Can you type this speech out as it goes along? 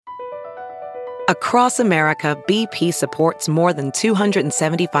Across America, BP supports more than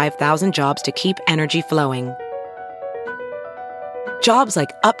 275,000 jobs to keep energy flowing. Jobs like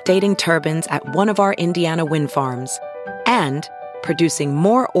updating turbines at one of our Indiana wind farms and producing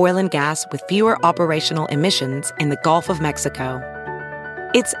more oil and gas with fewer operational emissions in the Gulf of Mexico.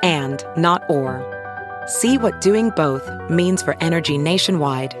 It's and, not or. See what doing both means for energy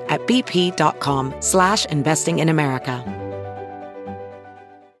nationwide at bp.com/investing in America.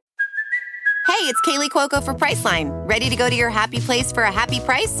 Hey, it's Kaylee Cuoco for Priceline. Ready to go to your happy place for a happy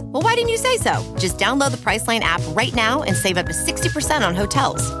price? Well, why didn't you say so? Just download the Priceline app right now and save up to 60% on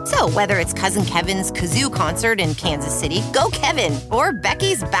hotels. So whether it's Cousin Kevin's Kazoo Concert in Kansas City, go Kevin, or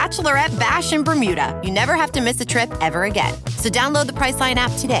Becky's Bachelorette Bash in Bermuda, you never have to miss a trip ever again. So download the Priceline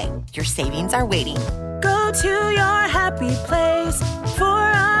app today. Your savings are waiting. Go to your happy place for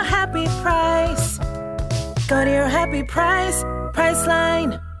a happy price. Go to your happy price,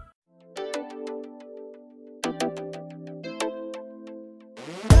 Priceline.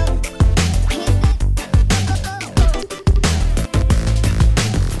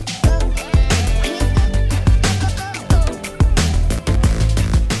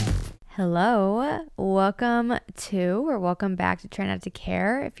 Hello, welcome back to Try Not to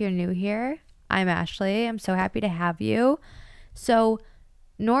Care. If you're new here, I'm Ashley. I'm so happy to have you. So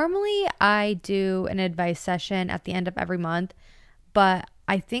normally I do an advice session at the end of every month, but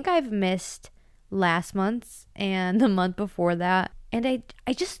I think I've missed last month's and the month before that. And I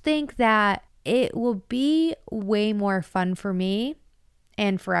just think that it will be way more fun for me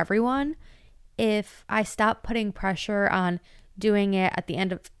and for everyone if I stop putting pressure on doing it at the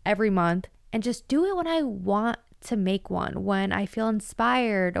end of every month and just do it when I want to make one, when I feel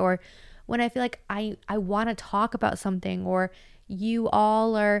inspired, or when I feel like I want to talk about something, or you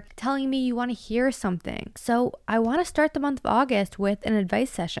all are telling me you want to hear something. So I want to start the month of August with an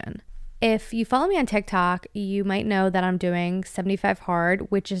advice session. If you follow me on TikTok, you might know that I'm doing 75 Hard,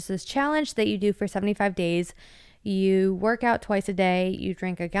 which is this challenge that you do for 75 days. You work out twice a day, you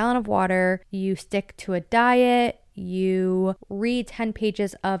drink a gallon of water, you stick to a diet, you read 10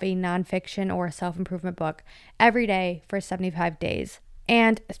 pages of a nonfiction or a self-improvement book every day for 75 days.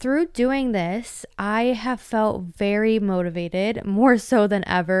 And through doing this, I have felt very motivated, more so than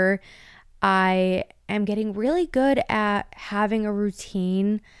ever. I am getting really good at having a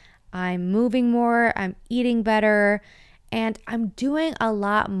routine. I'm moving more, I'm eating better, and I'm doing a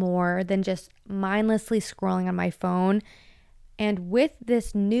lot more than just mindlessly scrolling on my phone. And with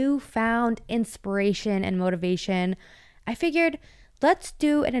this newfound inspiration and motivation, I figured let's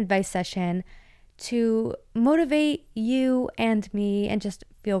do an advice session to motivate you and me and just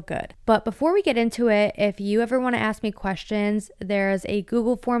feel good. But before we get into it, if you ever want to ask me questions, there's a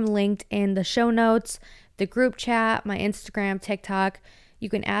Google form linked in the show notes, the group chat, my Instagram, TikTok. You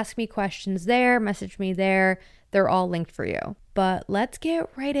can ask me questions there, message me there. They're all linked for you. But let's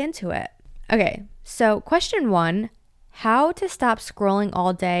get right into it. Okay, so question 1. How to stop scrolling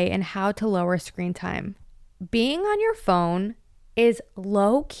all day and how to lower screen time. Being on your phone is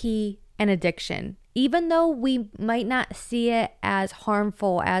low-key an addiction, even though we might not see it as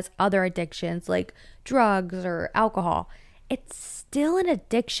harmful as other addictions like drugs or alcohol. It's still an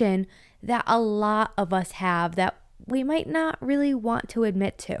addiction that a lot of us have that we might not really want to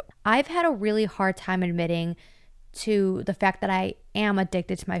admit to. I've had a really hard time admitting to the fact that I am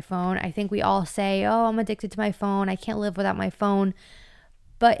addicted to my phone. I think we all say, oh, I'm addicted to my phone. I can't live without my phone.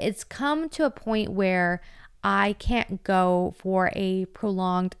 But it's come to a point where I can't go for a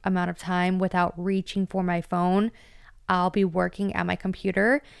prolonged amount of time without reaching for my phone. I'll be working at my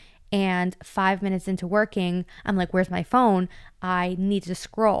computer and 5 minutes into working, I'm like, where's my phone? I need to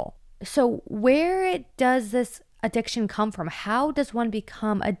scroll. So where does this addiction come from? How does one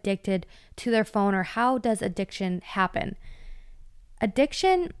become addicted to their phone, or how does addiction happen?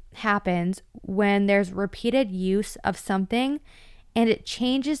 Addiction happens when there's repeated use of something and it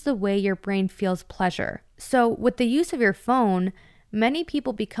changes the way your brain feels pleasure. So with the use of your phone, many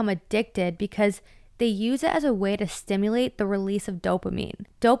people become addicted because they use it as a way to stimulate the release of dopamine.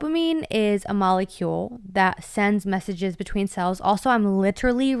 Dopamine is a molecule that sends messages between cells. Also, I'm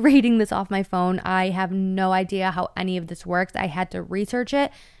literally reading this off my phone. I have no idea how any of this works. I had to research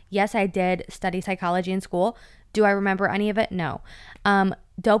it. Yes, I did study psychology in school. Do I remember any of it? No.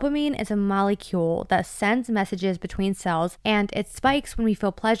 Dopamine is a molecule that sends messages between cells, and it spikes when we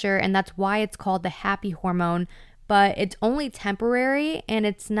feel pleasure, and that's why it's called the happy hormone. But it's only temporary, and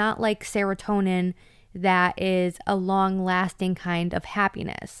it's not like serotonin that is a long-lasting kind of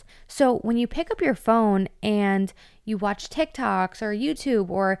happiness. So when you pick up your phone and you watch TikToks or YouTube,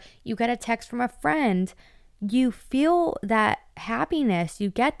 or you get a text from a friend, You feel that happiness, you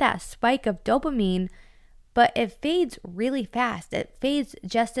get that spike of dopamine, but it fades really fast. It fades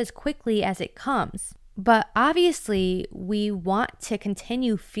just as quickly as it comes. But obviously, we want to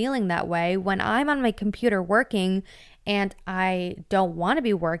continue feeling that way. When I'm on my computer working and I don't want to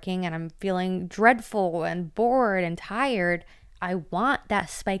be working and I'm feeling dreadful and bored and tired, I want that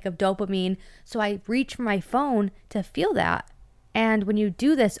spike of dopamine, so I reach for my phone to feel that. And when you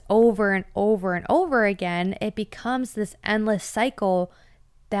do this over and over and over again, it becomes this endless cycle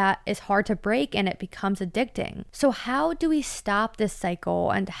that is hard to break, and it becomes addicting. So how do we stop this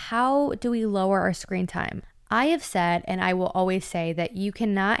cycle, and how do we lower our screen time? I have said, and I will always say, that you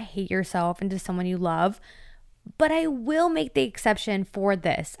cannot hate yourself into someone you love, but I will make the exception for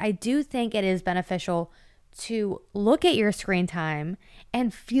this. I do think it is beneficial to look at your screen time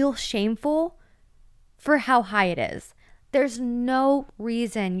and feel shameful for how high it is. There's no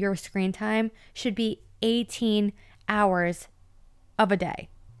reason your screen time should be 18 hours of a day.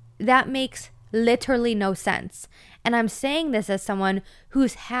 That makes literally no sense. And I'm saying this as someone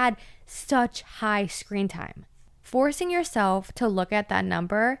who's had such high screen time. Forcing yourself to look at that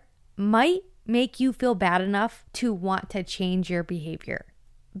number might make you feel bad enough to want to change your behavior.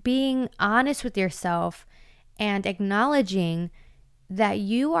 Being honest with yourself and acknowledging that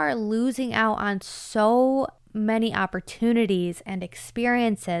you are losing out on so many opportunities and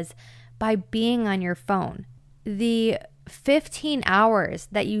experiences by being on your phone. The 15 hours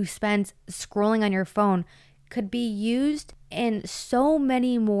that you spend scrolling on your phone could be used in so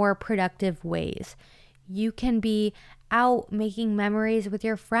many more productive ways. You can be out making memories with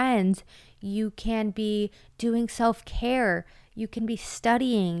your friends. You can be doing self-care. You can be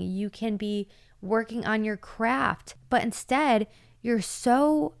studying. You can be working on your craft. But instead, you're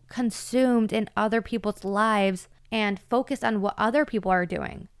so consumed in other people's lives and focused on what other people are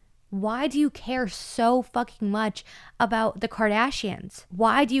doing. Why do you care so fucking much about the Kardashians?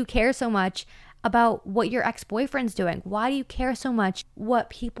 Why do you care so much about what your ex-boyfriend's doing? Why do you care so much what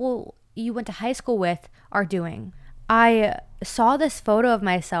people you went to high school with are doing? I saw this photo of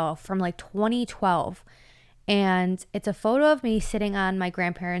myself from like 2012, and it's a photo of me sitting on my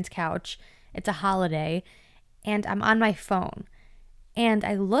grandparents' couch. It's a holiday, and I'm on my phone. And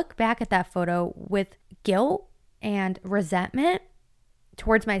I look back at that photo with guilt and resentment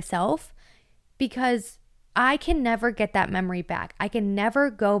towards myself, because I can never get that memory back. I can never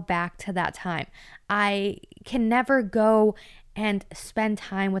go back to that time. I can never go and spend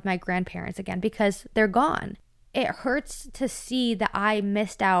time with my grandparents again because they're gone. It hurts to see that I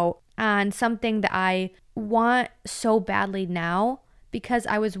missed out on something that I want so badly now because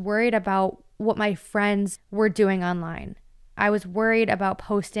I was worried about what my friends were doing online. I was worried about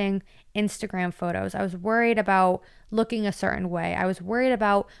posting Instagram photos. I was worried about looking a certain way. I was worried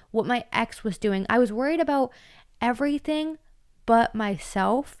about what my ex was doing. I was worried about everything but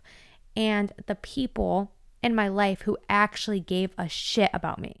myself and the people in my life who actually gave a shit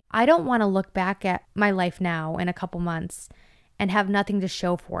about me. I don't want to look back at my life now in a couple months and have nothing to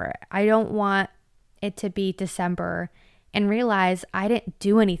show for it. I don't want it to be December and realize I didn't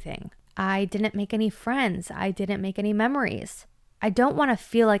do anything. I didn't make any friends. I didn't make any memories. I don't want to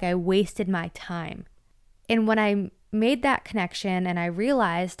feel like I wasted my time. And when I made that connection and I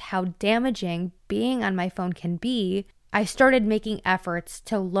realized how damaging being on my phone can be, I started making efforts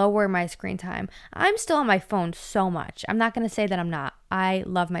to lower my screen time. I'm still on my phone so much. I'm not going to say that I'm not. I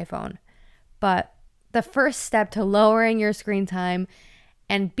love my phone. But the first step to lowering your screen time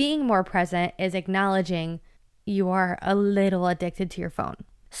and being more present is acknowledging you are a little addicted to your phone.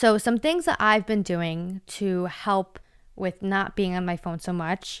 So some things that I've been doing to help with not being on my phone so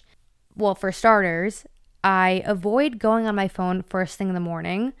much. Well, for starters, I avoid going on my phone first thing in the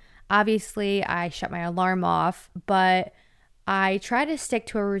morning. Obviously, I shut my alarm off, but I try to stick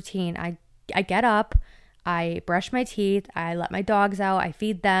to a routine. I get up, I brush my teeth, I let my dogs out, I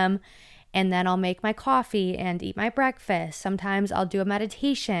feed them, and then I'll make my coffee and eat my breakfast. Sometimes I'll do a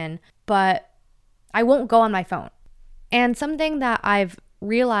meditation, but I won't go on my phone. And something that I've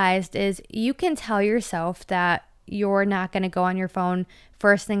realized is you can tell yourself that you're not going to go on your phone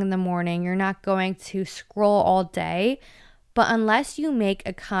first thing in the morning. You're not going to scroll all day. But unless you make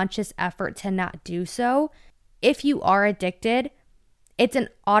a conscious effort to not do so, if you are addicted, it's an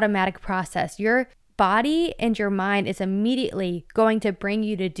automatic process. Your body and your mind is immediately going to bring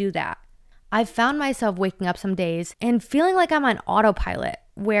you to do that. I've found myself waking up some days and feeling like I'm on autopilot,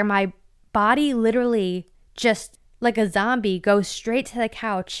 where my body literally just like a zombie goes straight to the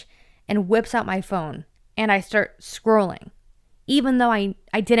couch and whips out my phone. And I start scrolling, even though I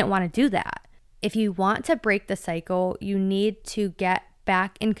didn't want to do that. If you want to break the cycle, you need to get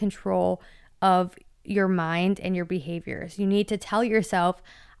back in control of your mind and your behaviors. You need to tell yourself,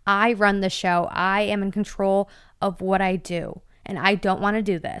 I run the show. I am in control of what I do, and I don't want to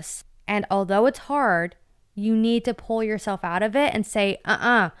do this. And although it's hard, you need to pull yourself out of it and say,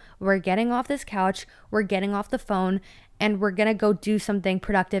 we're getting off this couch, we're getting off the phone, and we're going to go do something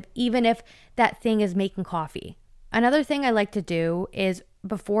productive, even if that thing is making coffee. Another thing I like to do is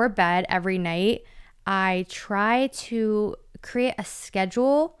before bed every night, I try to create a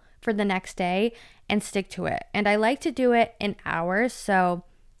schedule for the next day and stick to it. And I like to do it in hours. So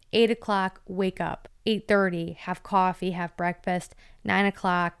 8 o'clock, wake up. 8:30, have coffee, have breakfast. 9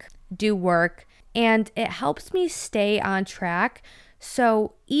 o'clock, do work. And it helps me stay on track.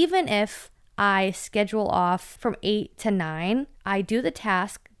 So even if I schedule off from 8 to 9, I do the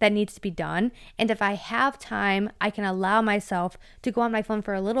task that needs to be done. And if I have time, I can allow myself to go on my phone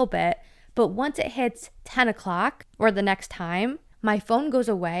for a little bit. But once it hits 10 o'clock or the next time, my phone goes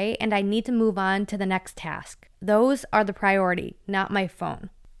away and I need to move on to the next task. Those are the priority, not my phone.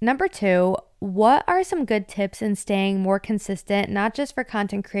 Number 2, what are some good tips in staying more consistent, not just for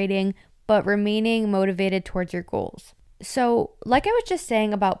content creating, but remaining motivated towards your goals? So, like I was just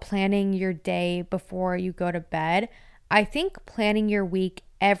saying about planning your day before you go to bed, I think planning your week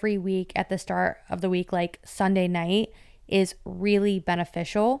every week at the start of the week, like Sunday night, is really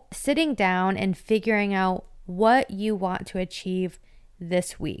beneficial. Sitting down and figuring out what you want to achieve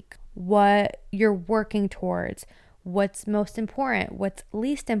this week, what you're working towards, what's most important, what's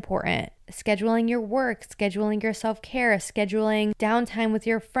least important, scheduling your work, scheduling your self-care, scheduling downtime with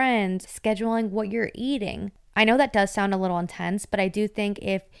your friends, scheduling what you're eating. I know that does sound a little intense, but I do think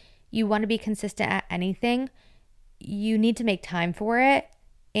if you want to be consistent at anything, you need to make time for it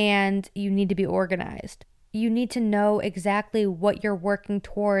and you need to be organized. You need to know exactly what you're working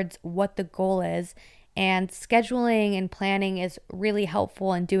towards, what the goal is, and scheduling and planning is really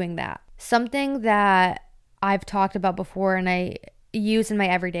helpful in doing that. Something that I've talked about before and I use in my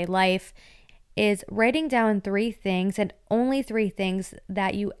everyday life is writing down 3 things and only 3 things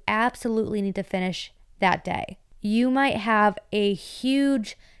that you absolutely need to finish that day. You might have a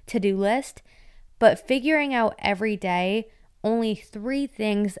huge to-do list, but figuring out every day only 3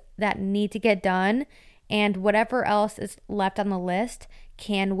 things that need to get done, and whatever else is left on the list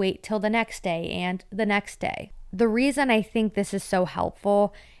can wait till the next day and the next day. The reason I think this is so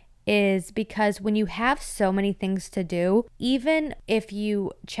helpful is because when you have so many things to do, even if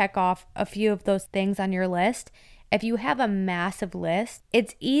you check off a few of those things on your list, if you have a massive list,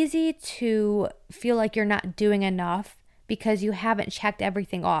 it's easy to feel like you're not doing enough because you haven't checked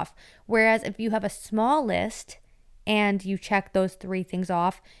everything off. Whereas if you have a small list and you check those 3 things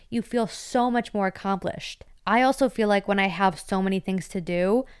off, you feel so much more accomplished. I also feel like when I have so many things to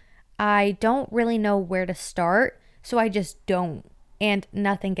do, I don't really know where to start, so I just don't, and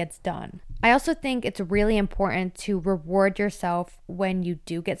nothing gets done. I also think it's really important to reward yourself when you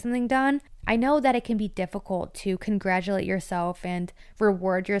do get something done. I know that it can be difficult to congratulate yourself and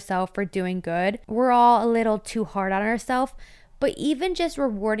reward yourself for doing good. We're all a little too hard on ourselves, but even just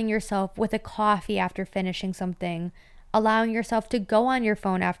rewarding yourself with a coffee after finishing something, allowing yourself to go on your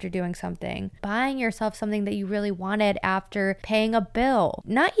phone after doing something, buying yourself something that you really wanted after paying a bill.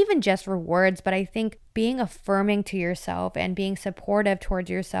 Not even just rewards, but I think being affirming to yourself and being supportive towards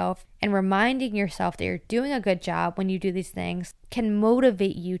yourself and reminding yourself that you're doing a good job when you do these things can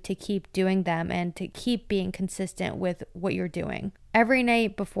motivate you to keep doing them and to keep being consistent with what you're doing. Every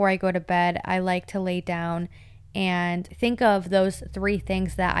night before I go to bed, I like to lay down and think of those 3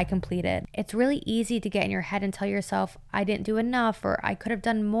 things that I completed. It's really easy to get in your head and tell yourself, I didn't do enough, or I could have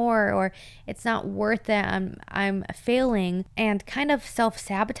done more, or it's not worth it, I'm failing, and kind of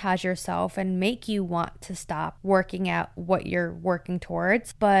self-sabotage yourself and make you want to stop working at what you're working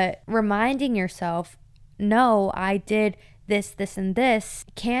towards. But reminding yourself, no, I did this, and this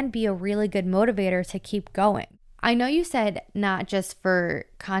can be a really good motivator to keep going. I know you said not just for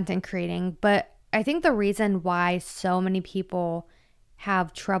content creating, but I think the reason why so many people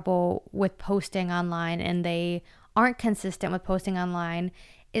have trouble with posting online and they aren't consistent with posting online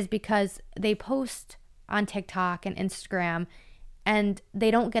is because they post on TikTok and Instagram and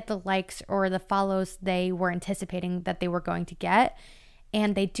they don't get the likes or the follows they were anticipating that they were going to get.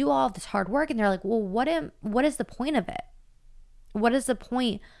 And they do all of this hard work and they're like, well, what is the point of it? What is the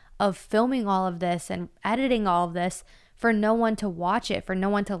point of filming all of this and editing all of this for no one to watch it, for no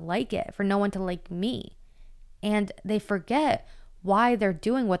one to like it, for no one to like me? And they forget why they're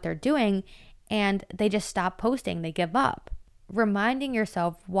doing what they're doing and they just stop posting, they give up. Reminding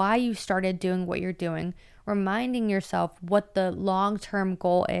yourself why you started doing what you're doing, reminding yourself what the long-term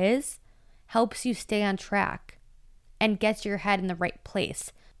goal is, helps you stay on track and gets your head in the right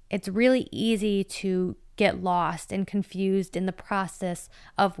place. It's really easy to get lost and confused in the process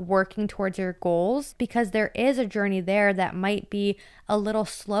of working towards your goals because there is a journey there that might be a little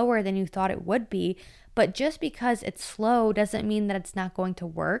slower than you thought it would be. But just because it's slow doesn't mean that it's not going to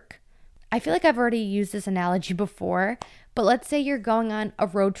work. I feel like I've already used this analogy before, but let's say you're going on a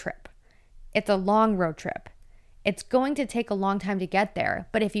road trip. It's a long road trip. It's going to take a long time to get there,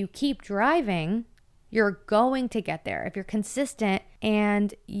 but if you keep driving, you're going to get there. If you're consistent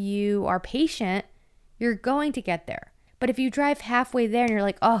and you are patient, you're going to get there. But if you drive halfway there and you're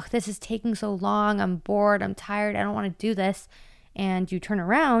like, oh, this is taking so long, I'm bored, I'm tired, I don't want to do this, and you turn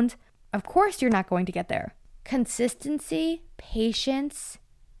around, of course you're not going to get there. Consistency, patience,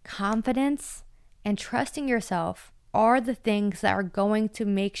 confidence, and trusting yourself are the things that are going to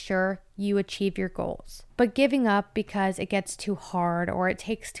make sure you achieve your goals. But giving up because it gets too hard or it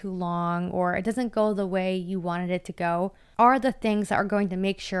takes too long or it doesn't go the way you wanted it to go are the things that are going to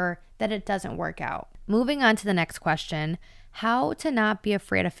make sure that it doesn't work out. Moving on to the next question, how to not be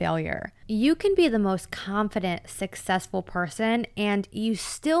afraid of failure. You can be the most confident, successful person, and you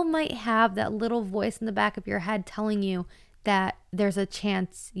still might have that little voice in the back of your head telling you that there's a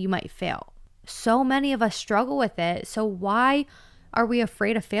chance you might fail. So many of us struggle with it. So why are we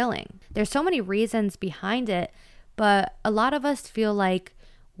afraid of failing? There's so many reasons behind it, but a lot of us feel like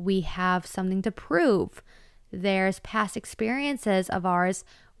we have something to prove. There's past experiences of ours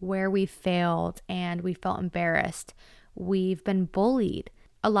where we failed and we felt embarrassed. We've been bullied.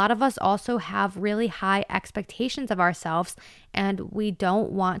 A lot of us also have really high expectations of ourselves, and we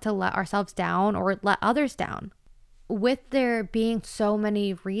don't want to let ourselves down or let others down. With there being so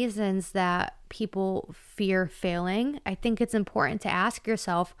many reasons that people fear failing, I think it's important to ask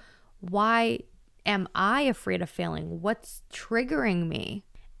yourself, why am I afraid of failing? What's triggering me?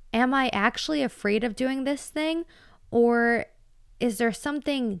 Am I actually afraid of doing this thing? Or is there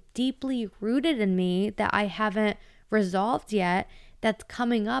something deeply rooted in me that I haven't resolved yet that's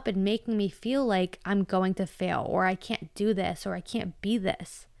coming up and making me feel like I'm going to fail, or I can't do this, or I can't be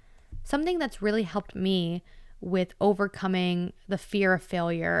this? Something that's really helped me with overcoming the fear of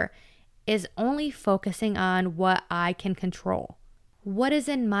failure is only focusing on what I can control. What is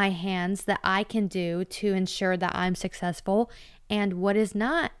in my hands that I can do to ensure that I'm successful, and what is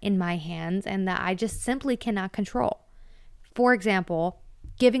not in my hands and that I just simply cannot control. For example,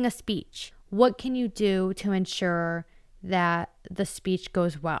 giving a speech. What can you do to ensure that the speech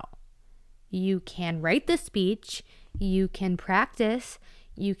goes well? You can write the speech, you can practice,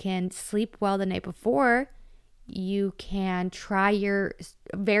 you can sleep well the night before, you can try your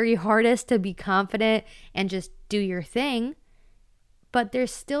very hardest to be confident and just do your thing, but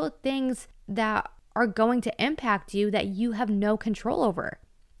there's still things that are going to impact you that you have no control over,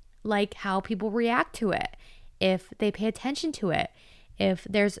 like how people react to it, if they pay attention to it, if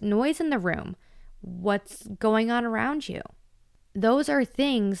there's noise in the room, what's going on around you. Those are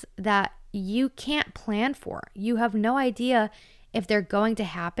things that you can't plan for. You have no idea if they're going to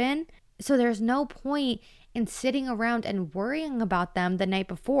happen, so there's no point in sitting around and worrying about them the night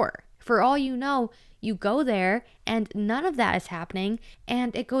before. For all you know, you go there and none of that is happening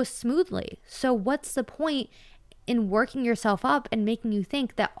and it goes smoothly. So what's the point in working yourself up and making you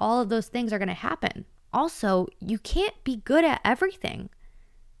think that all of those things are going to happen? Also, you can't be good at everything.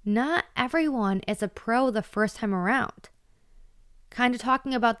 Not everyone is a pro the first time around. Kind of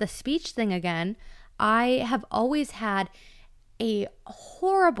talking about the speech thing again, I have always had a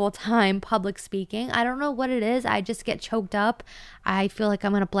horrible time public speaking. I don't know what it is. I just get choked up. I feel like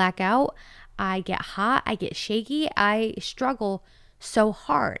I'm going to black out. I get hot. I get shaky. I struggle so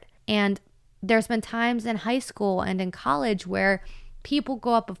hard. And there's been times in high school and in college where people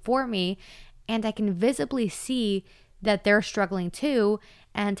go up before me and I can visibly see that they're struggling too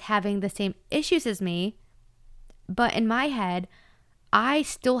and having the same issues as me. But in my head, I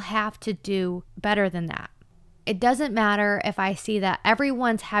still have to do better than that. It doesn't matter if I see that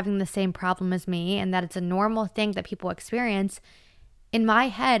everyone's having the same problem as me and that it's a normal thing that people experience. In my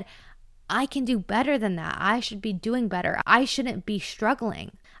head, I can do better than that. I should be doing better. I shouldn't be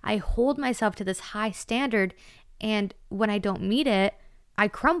struggling. I hold myself to this high standard, and when I don't meet it, I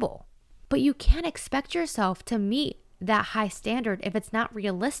crumble. But you can't expect yourself to meet that high standard if it's not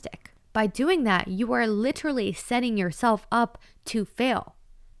realistic. By doing that, you are literally setting yourself up to fail.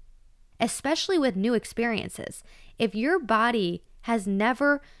 Especially with new experiences. If your body has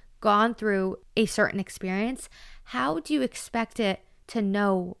never gone through a certain experience, how do you expect it to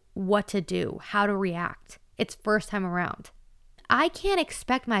know what to do, how to react? It's first time around. I can't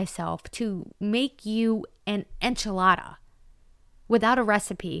expect myself to make you an enchilada without a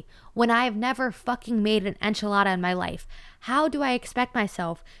recipe when I have never fucking made an enchilada in my life? How do I expect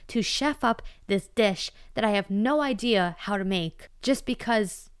myself to chef up this dish that I have no idea how to make just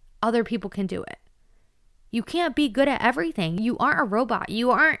because other people can do it? You can't be good at everything. You aren't a robot.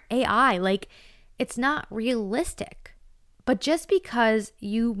 You aren't AI. Like, it's not realistic. But just because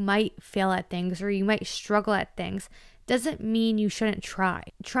you might fail at things or you might struggle at things doesn't mean you shouldn't try.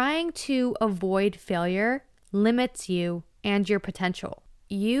 Trying to avoid failure limits you and your potential.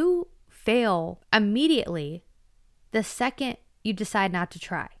 You fail immediately the second you decide not to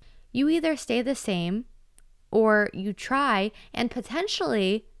try. You either stay the same or you try and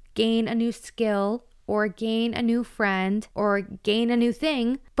potentially gain a new skill or gain a new friend or gain a new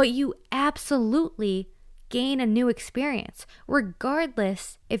thing, but you absolutely gain a new experience,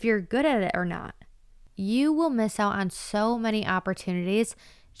 regardless if you're good at it or not. You will miss out on so many opportunities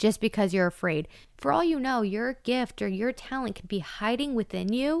just because you're afraid. For all you know, your gift or your talent could be hiding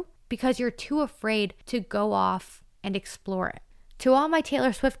within you because you're too afraid to go off and explore it. To all my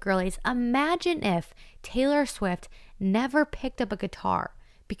Taylor Swift girlies, imagine if Taylor Swift never picked up a guitar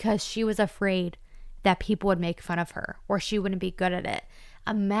because she was afraid that people would make fun of her or she wouldn't be good at it.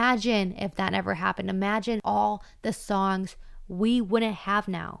 Imagine if that never happened. Imagine all the songs we wouldn't have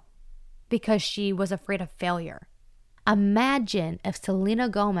now because she was afraid of failure. Imagine if Selena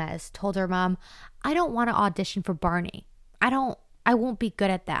Gomez told her mom, I don't want to audition for Barney. I won't be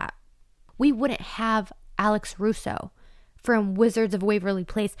good at that. We wouldn't have Alex Russo from Wizards of Waverly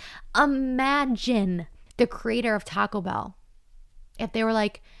Place. Imagine the creator of Taco Bell. If they were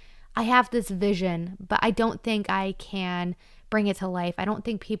like, I have this vision, but I don't think I can bring it to life. I don't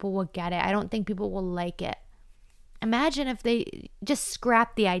think people will get it. I don't think people will like it. Imagine if they just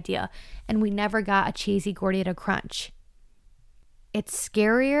scrapped the idea and we never got a cheesy gordita crunch. It's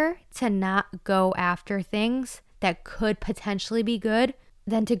scarier to not go after things that could potentially be good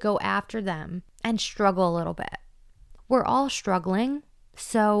than to go after them and struggle a little bit. We're all struggling,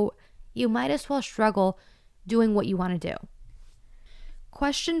 so you might as well struggle doing what you want to do.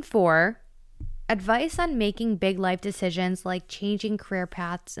 Question 4, advice on making big life decisions like changing career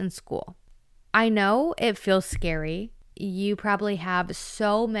paths in school. I know it feels scary. You probably have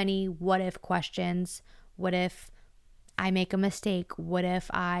so many what if questions. What if I make a mistake? What if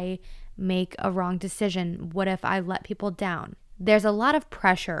I make a wrong decision? What if I let people down? There's a lot of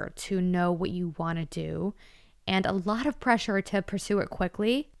pressure to know what you want to do and a lot of pressure to pursue it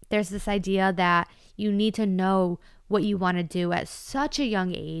quickly. There's this idea that you need to know what you want to do at such a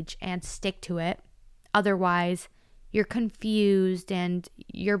young age and stick to it. Otherwise, you're confused and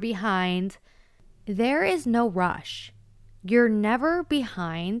you're behind. There is no rush. You're never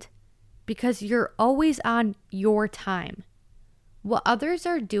behind because you're always on your time. What others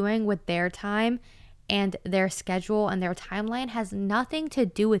are doing with their time and their schedule and their timeline has nothing to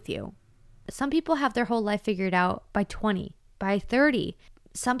do with you. Some people have their whole life figured out by 20, by 30.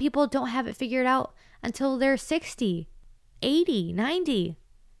 Some people don't have it figured out until they're 60, 80, 90.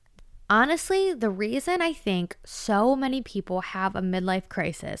 Honestly, the reason I think so many people have a midlife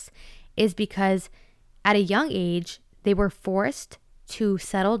crisis is because at a young age, they were forced to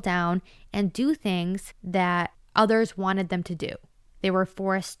settle down and do things that others wanted them to do. They were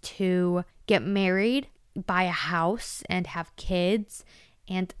forced to get married, buy a house, and have kids,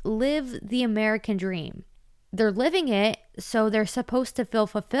 and live the American dream. They're living it, so they're supposed to feel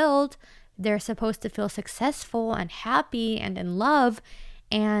fulfilled. They're supposed to feel successful and happy and in love.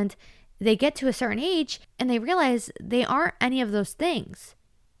 And they get to a certain age and they realize they aren't any of those things.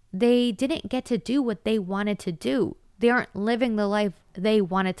 They didn't get to do what they wanted to do. They aren't living the life they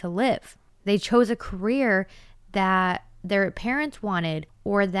wanted to live. They chose a career that their parents wanted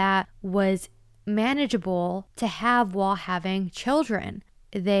or that was manageable to have while having children.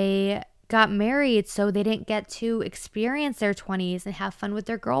 They got married so they didn't get to experience their 20s and have fun with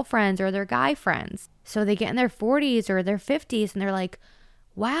their girlfriends or their guy friends. So they get in their 40s or their 50s and they're like,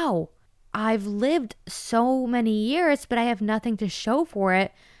 wow, I've lived so many years, but I have nothing to show for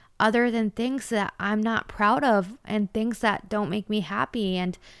it other than things that I'm not proud of and things that don't make me happy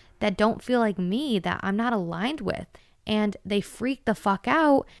and that don't feel like me, that I'm not aligned with. And they freak the fuck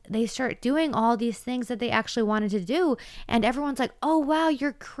out. They start doing all these things that they actually wanted to do. And everyone's like, oh, wow,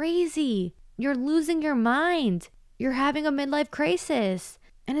 you're crazy. You're losing your mind. You're having a midlife crisis.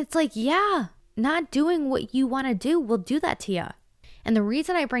 And it's like, yeah, not doing what you want to do will do that to you. And the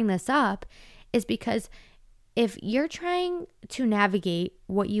reason I bring this up is because if you're trying to navigate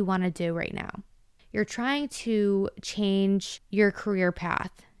what you want to do right now, you're trying to change your career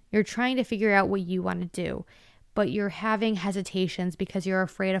path, you're trying to figure out what you want to do, but you're having hesitations because you're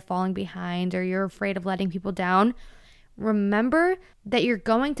afraid of falling behind or you're afraid of letting people down, remember that you're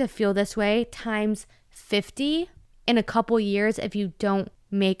going to feel this way times 50 in a couple years if you don't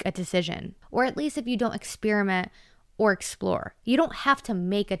make a decision, or at least if you don't experiment or explore. You don't have to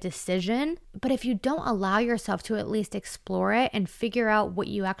make a decision, but if you don't allow yourself to at least explore it and figure out what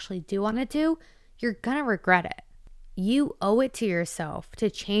you actually do want to do, you're gonna regret it. You owe it to yourself to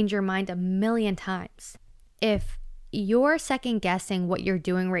change your mind 1,000,000 times. If you're second guessing what you're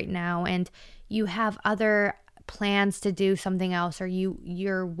doing right now and you have other plans to do something else, or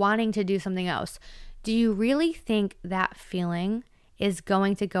you're wanting to do something else, do you really think that feeling is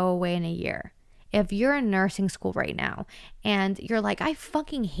going to go away in a year? If you're in nursing school right now and you're like, I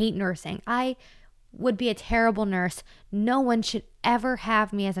fucking hate nursing. I would be a terrible nurse. No one should ever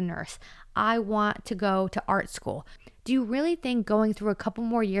have me as a nurse. I want to go to art school. Do you really think going through a couple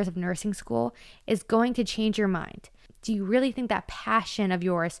more years of nursing school is going to change your mind? Do you really think that passion of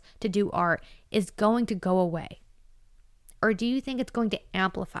yours to do art is going to go away? Or do you think it's going to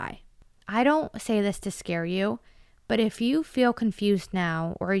amplify? I don't say this to scare you, but if you feel confused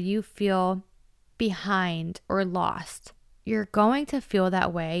now, or you feel behind or lost, you're going to feel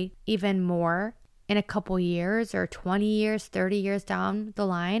that way even more in a couple years, or 20 years, 30 years down the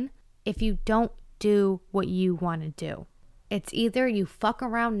line, if you don't do what you want to do. It's either you fuck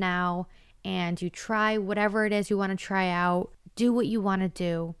around now and you try whatever it is you want to try out, do what you want to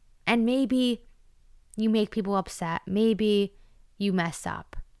do, and maybe you make people upset, maybe you mess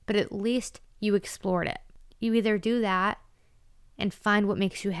up, but at least you explored it. You either do that and find what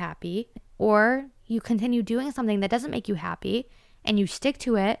makes you happy, or you continue doing something that doesn't make you happy and you stick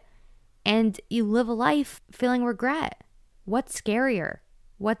to it and you live a life feeling regret. What's scarier?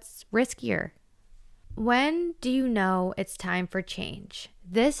 What's riskier? When do you know it's time for change?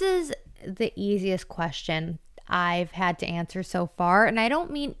 This is the easiest question I've had to answer so far. And I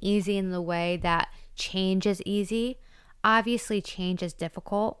don't mean easy in the way that change is easy. Obviously, change is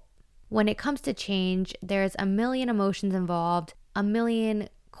difficult. When it comes to change, there's 1,000,000 emotions involved, 1,000,000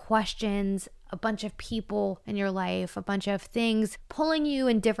 questions, a bunch of people in your life, a bunch of things pulling you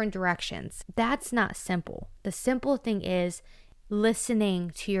in different directions. That's not simple. The simple thing is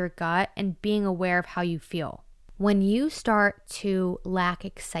listening to your gut and being aware of how you feel. When you start to lack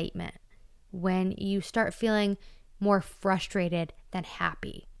excitement, when you start feeling more frustrated than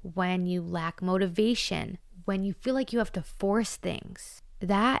happy, when you lack motivation, when you feel like you have to force things,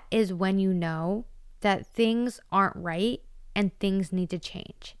 that is when you know that things aren't right and things need to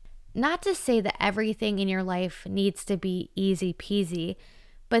change. Not to say that everything in your life needs to be easy peasy,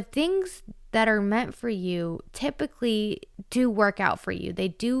 but things that are meant for you typically do work out for you. They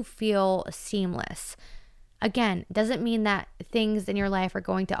do feel seamless. Again, doesn't mean that things in your life are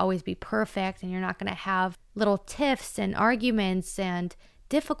going to always be perfect and you're not going to have little tiffs and arguments and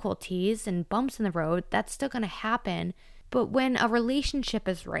difficulties and bumps in the road. That's still going to happen. But when a relationship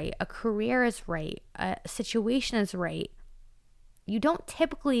is right, a career is right, a situation is right, you don't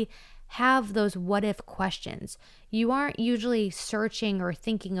typically have those what if questions. You aren't usually searching or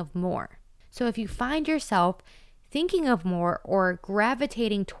thinking of more. So if you find yourself thinking of more or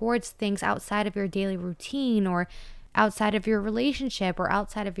gravitating towards things outside of your daily routine or outside of your relationship or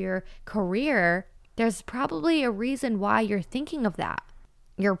outside of your career, there's probably a reason why you're thinking of that.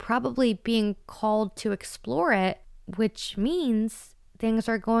 You're probably being called to explore it, which means things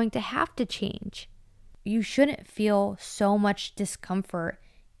are going to have to change. You shouldn't feel so much discomfort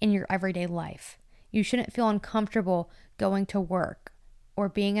in your everyday life. You shouldn't feel uncomfortable going to work or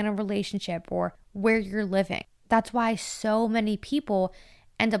being in a relationship or where you're living. That's why so many people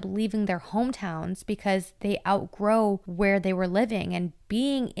end up leaving their hometowns, because they outgrow where they were living, and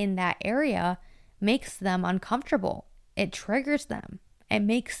being in that area makes them uncomfortable. It triggers them. It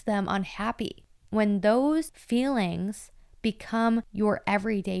makes them unhappy. When those feelings become your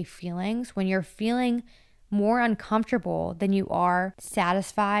everyday feelings, when you're feeling more uncomfortable than you are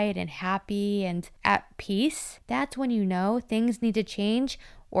satisfied and happy and at peace, that's when you know things need to change,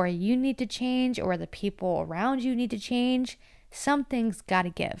 or you need to change, or the people around you need to change. Something's got to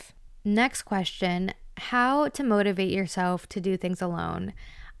give. Next question, how to motivate yourself to do things alone.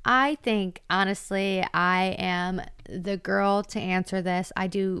 I think, honestly, I am the girl to answer this. I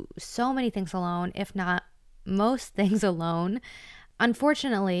do so many things alone, if not most things alone.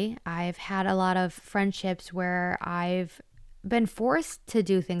 Unfortunately, I've had a lot of friendships where I've been forced to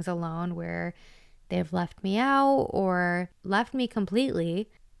do things alone, where they've left me out or left me completely.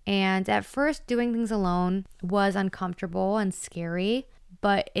 And at first, doing things alone was uncomfortable and scary,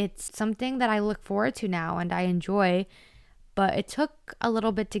 but it's something that I look forward to now and I enjoy. But it took a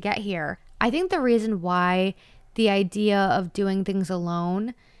little bit to get here. I think the reason why the idea of doing things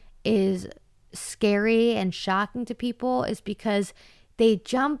alone is scary and shocking to people is because they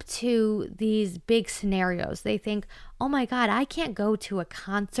jump to these big scenarios. They think, oh my God, I can't go to a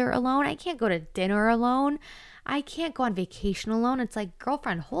concert alone. I can't go to dinner alone. I can't go on vacation alone. It's like,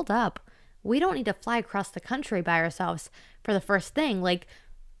 girlfriend, hold up. We don't need to fly across the country by ourselves for the first thing. Like,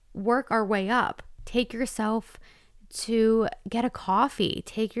 work our way up. Take yourself to get a coffee.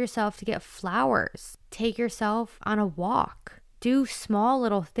 Take yourself to get flowers. Take yourself on a walk. Do small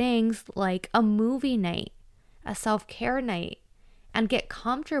little things like a movie night, a self-care night, and get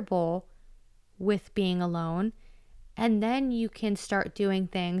comfortable with being alone. And then you can start doing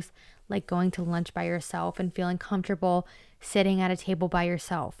things like going to lunch by yourself and feeling comfortable sitting at a table by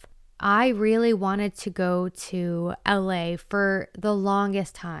yourself. I really wanted to go to LA for the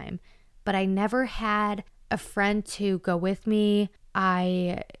longest time, but I never had a friend to go with me.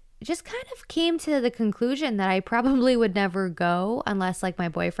 I just kind of came to the conclusion that I probably would never go unless like my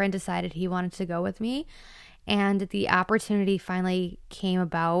boyfriend decided he wanted to go with me. And the opportunity finally came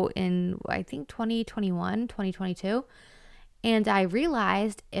about in, I think, 2021, 2022. And I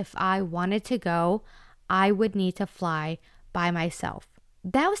realized if I wanted to go, I would need to fly by myself.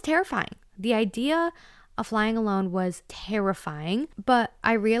 That was terrifying. The idea of flying alone was terrifying, but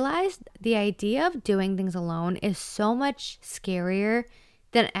I realized the idea of doing things alone is so much scarier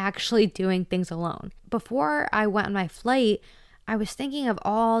than actually doing things alone. Before I went on my flight, I was thinking of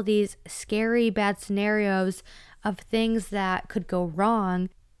all these scary, bad scenarios of things that could go wrong,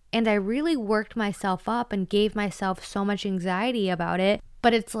 and I really worked myself up and gave myself so much anxiety about it.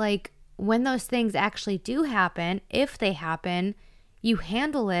 But it's like when those things actually do happen, if they happen, you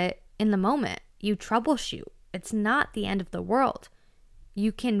handle it in the moment. You troubleshoot. It's not the end of the world.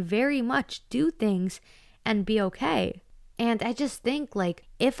 You can very much do things and be okay. And I just think like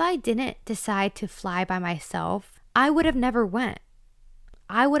if I didn't decide to fly by myself, I would have never went.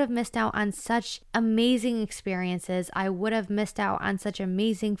 I would have missed out on such amazing experiences. I would have missed out on such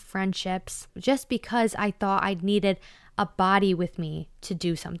amazing friendships just because I thought I needed a body with me to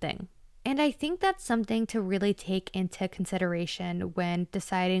do something. And I think that's something to really take into consideration when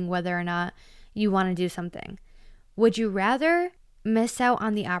deciding whether or not you want to do something. Would you rather miss out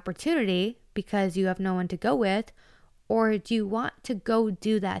on the opportunity because you have no one to go with, or do you want to go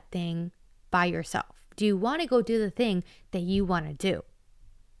do that thing by yourself? Do you want to go do the thing that you want to do?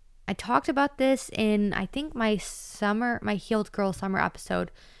 I talked about this in, I think, my Healed Girl Summer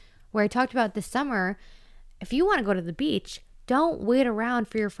episode, where I talked about this summer, if you want to go to the beach, don't wait around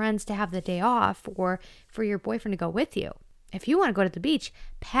for your friends to have the day off or for your boyfriend to go with you. If you want to go to the beach,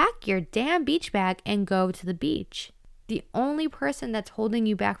 pack your damn beach bag and go to the beach. The only person that's holding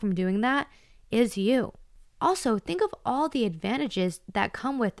you back from doing that is you. Also, think of all the advantages that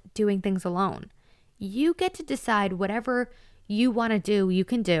come with doing things alone. You get to decide whatever you want to do, you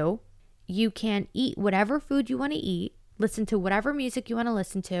can do. You can eat whatever food you want to eat, listen to whatever music you want to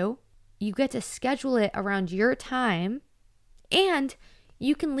listen to. You get to schedule it around your time, and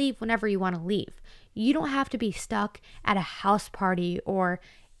you can leave whenever you want to leave. You don't have to be stuck at a house party or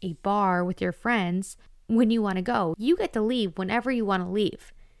a bar with your friends when you want to go. You get to leave whenever you want to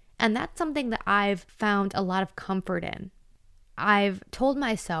leave. And that's something that I've found a lot of comfort in. I've told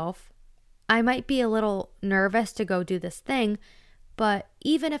myself I might be a little nervous to go do this thing, but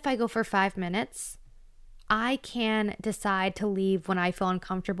even if I go for 5 minutes, I can decide to leave when I feel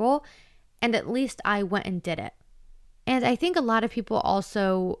uncomfortable, and at least I went and did it. And I think a lot of people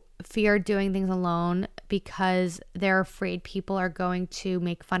also fear doing things alone because they're afraid people are going to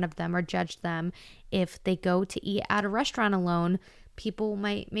make fun of them or judge them. If they go to eat at a restaurant alone, people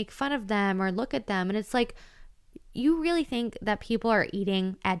might make fun of them or look at them. And it's like, you really think that people are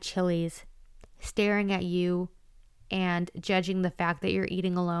eating at Chili's, staring at you and judging the fact that you're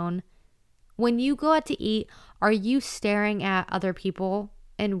eating alone? When you go out to eat, are you staring at other people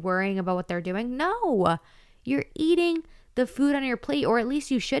and worrying about what they're doing? No, you're eating the food on your plate, or at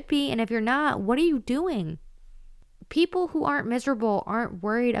least you should be. And if you're not, what are you doing? People who aren't miserable aren't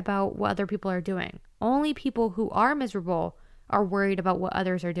worried about what other people are doing. Only people who are miserable are worried about what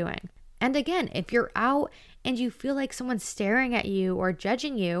others are doing. And again, if you're out and you feel like someone's staring at you or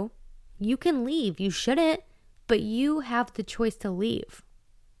judging you, you can leave. You shouldn't, but you have the choice to leave.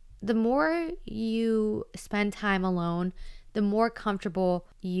 The more you spend time alone, the more comfortable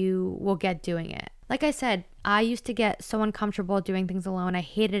you will get doing it. Like I said, I used to get so uncomfortable doing things alone. I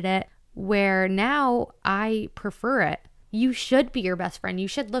hated it, where now I prefer it. You should be your best friend. You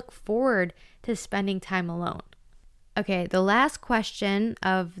should look forward to spending time alone. Okay, the last question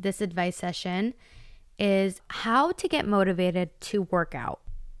of this advice session is how to get motivated to work out.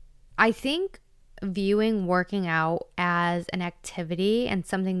 I think viewing working out as an activity and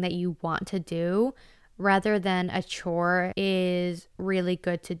something that you want to do rather than a chore is really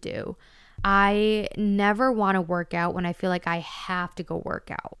good to do. I never want to work out when I feel like I have to go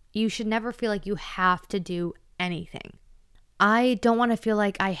work out. You should never feel like you have to do anything. I don't want to feel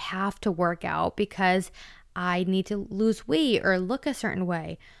like I have to work out because I need to lose weight or look a certain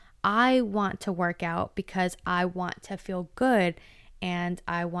way. I want to work out because I want to feel good and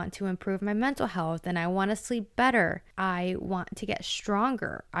I want to improve my mental health and I want to sleep better. I want to get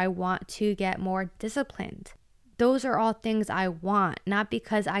stronger. I want to get more disciplined. Those are all things I want, not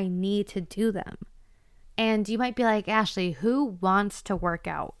because I need to do them. And you might be like, Ashley, who wants to work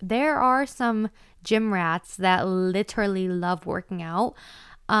out? There are some gym rats that literally love working out.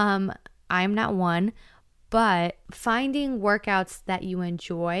 I'm not one, but finding workouts that you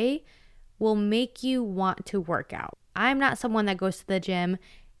enjoy will make you want to work out. I'm not someone that goes to the gym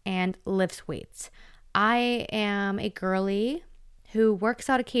and lifts weights. I am a girly who works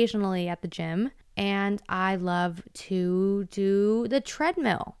out occasionally at the gym, and I love to do the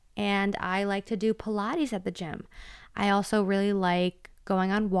treadmill, and I like to do Pilates at the gym. I also really like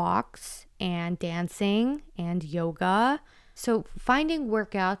going on walks and dancing and yoga. So finding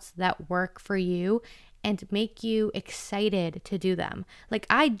workouts that work for you and make you excited to do them. Like,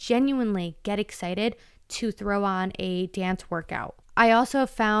 I genuinely get excited to throw on a dance workout. I also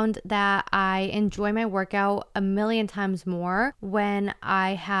found that I enjoy my workout a million times more when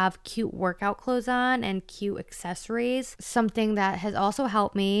I have cute workout clothes on and cute accessories. Something that has also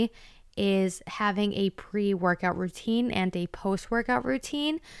helped me is having a pre-workout routine and a post-workout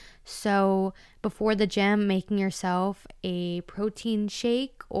routine. So before the gym, making yourself a protein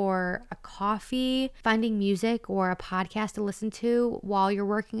shake or a coffee, finding music or a podcast to listen to while you're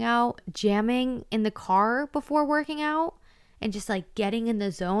working out, jamming in the car before working out, and just like getting in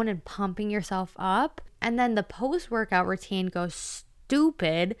the zone and pumping yourself up. And then the post-workout routine goes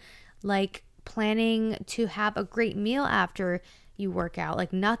stupid, like planning to have a great meal after you work out.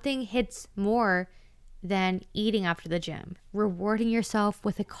 Like, nothing hits more than eating after the gym, rewarding yourself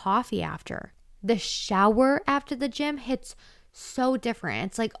with a coffee after. The shower after the gym hits so different.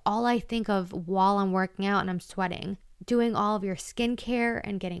 It's like all I think of while I'm working out and I'm sweating. Doing all of your skincare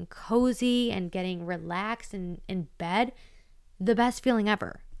and getting cozy and getting relaxed in bed, the best feeling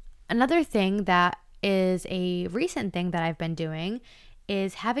ever. Another thing that is a recent thing that I've been doing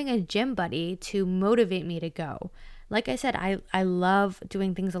is having a gym buddy to motivate me to go. Like I said, I love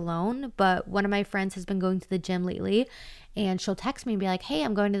doing things alone, but one of my friends has been going to the gym lately, and she'll text me and be like, hey,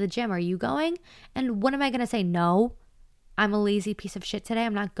 I'm going to the gym. Are you going? And what am I going to say? No, I'm a lazy piece of shit today.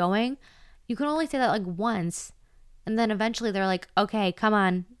 I'm not going. You can only say that like once. And then eventually they're like, okay, come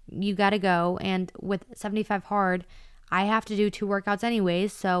on, you got to go. And with 75 Hard, I have to do 2 workouts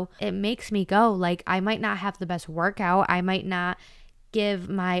anyways. So it makes me go. Like, I might not have the best workout. I might not give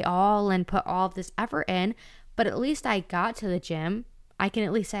my all and put all of this effort in, but at least I got to the gym. I can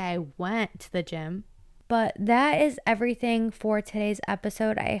at least say I went to the gym. But that is everything for today's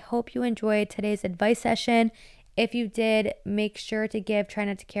episode. I hope you enjoyed today's advice session. If you did, make sure to give Try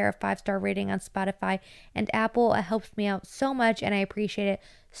Not to Care a 5-star rating on Spotify and Apple. It helps me out so much and I appreciate it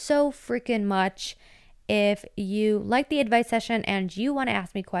so freaking much. If you like the advice session and you want to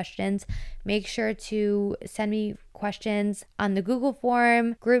ask me questions, make sure to send me questions on the Google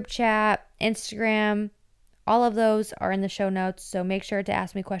form, group chat, Instagram. All of those are in the show notes, so make sure to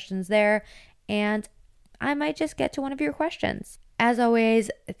ask me questions there, and I might just get to one of your questions. As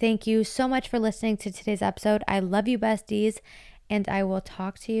always, thank you so much for listening to today's episode. I love you, besties, and I will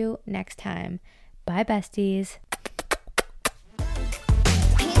talk to you next time. Bye, besties.